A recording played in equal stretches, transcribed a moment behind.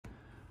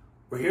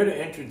We're here to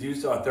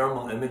introduce our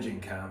thermal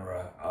imaging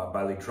camera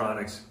by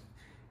Leaktronics.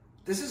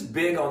 This is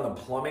big on the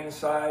plumbing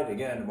side.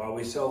 Again, while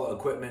we sell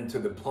equipment to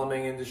the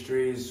plumbing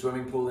industries,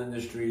 swimming pool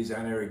industries,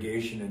 and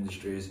irrigation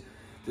industries,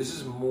 this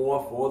is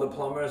more for the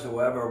plumbers.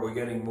 However, we're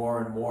getting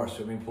more and more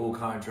swimming pool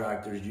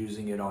contractors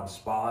using it on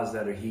spas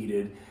that are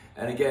heated.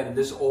 And again,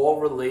 this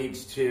all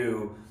relates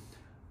to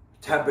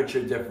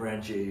temperature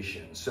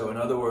differentiation. So in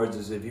other words,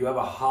 is if you have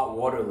a hot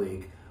water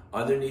leak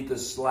underneath the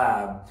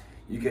slab,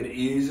 you can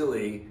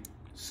easily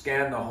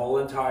scan the whole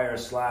entire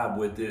slab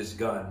with this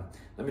gun.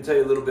 Let me tell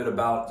you a little bit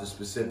about the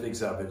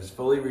specifics of it. It's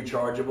fully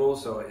rechargeable,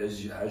 so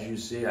as you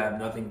see, I have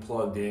nothing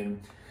plugged in.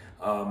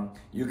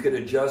 You could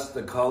adjust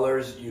the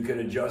colors. You could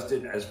adjust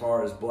it as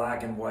far as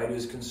black and white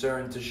is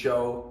concerned to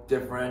show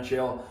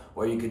differential,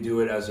 or you could do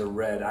it as a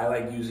red. I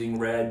like using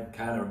red.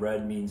 Kind of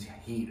red means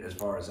heat as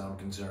far as I'm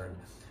concerned.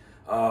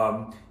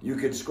 You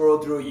could scroll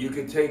through, you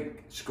could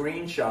take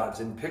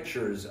screenshots and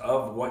pictures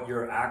of what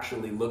you're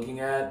actually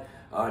looking at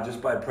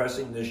just by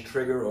pressing this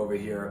trigger over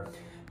here.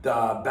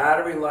 The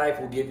battery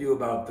life will give you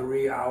about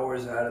 3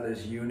 hours out of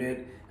this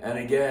unit. And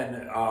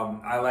again,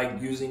 I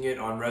like using it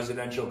on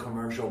residential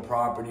commercial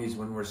properties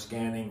when we're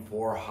scanning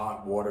for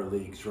hot water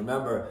leaks.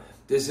 Remember,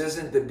 this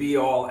isn't the be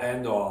all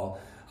end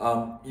all.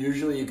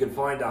 Usually you can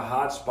find a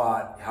hot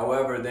spot.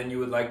 However, then you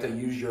would like to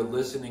use your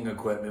listening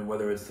equipment,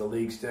 whether it's the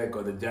leak stick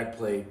or the deck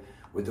plate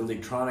with the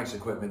Leaktronics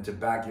equipment, to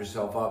back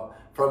yourself up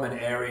from an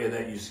area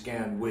that you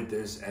scanned with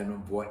this and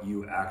of what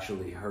you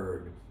actually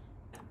heard.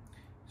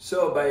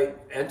 So by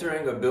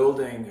entering a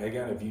building,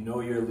 again, if you know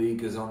your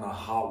leak is on the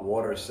hot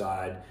water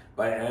side,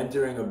 by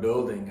entering a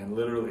building and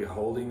literally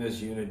holding this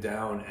unit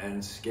down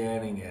and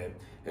scanning it,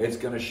 it's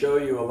going to show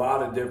you a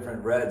lot of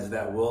different reds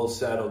that will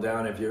settle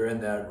down if you're in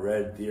that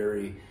red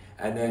theory.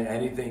 And then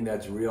anything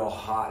that's real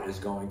hot is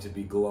going to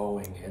be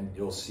glowing, and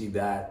you'll see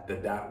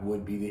that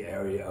would be the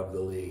area of the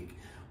leak.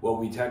 What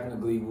we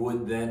technically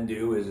would then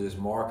do is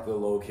mark the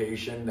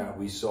location that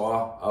we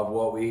saw of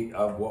what we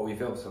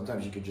feel.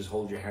 Sometimes you could just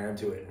hold your hand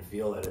to it and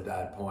feel it at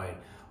that point.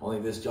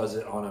 Only this does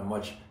it on a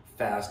much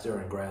faster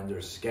and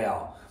grander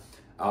scale.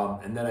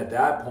 And then at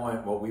that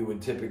point, what we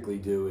would typically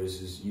do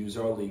is use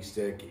our leak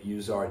stick,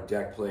 use our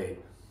deck plate,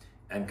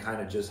 and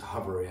kind of just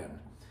hover in.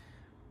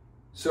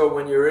 So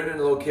when you're in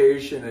a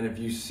location and if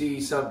you see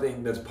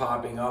something that's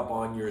popping up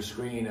on your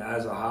screen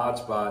as a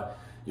hotspot,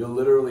 you'll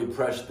literally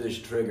press this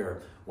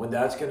trigger. What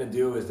that's going to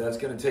do is that's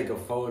going to take a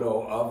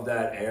photo of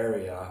that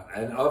area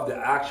and of the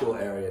actual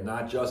area,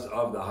 not just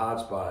of the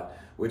hotspot,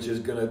 which is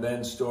going to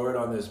then store it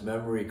on this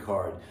memory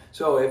card.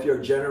 So if you're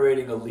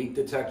generating a leak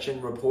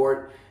detection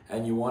report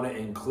and you want to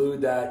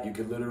include that, you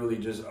could literally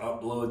just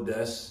upload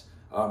this.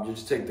 You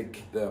just take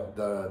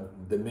the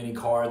mini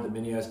card, the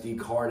mini SD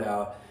card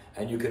out,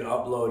 and you can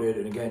upload it.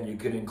 And again, you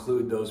can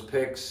include those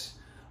pics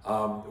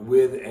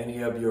with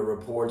any of your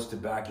reports to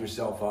back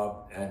yourself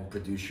up and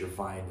produce your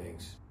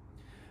findings.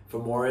 For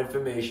more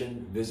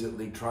information, visit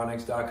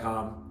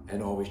Leaktronics.com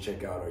and always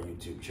check out our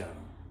YouTube channel.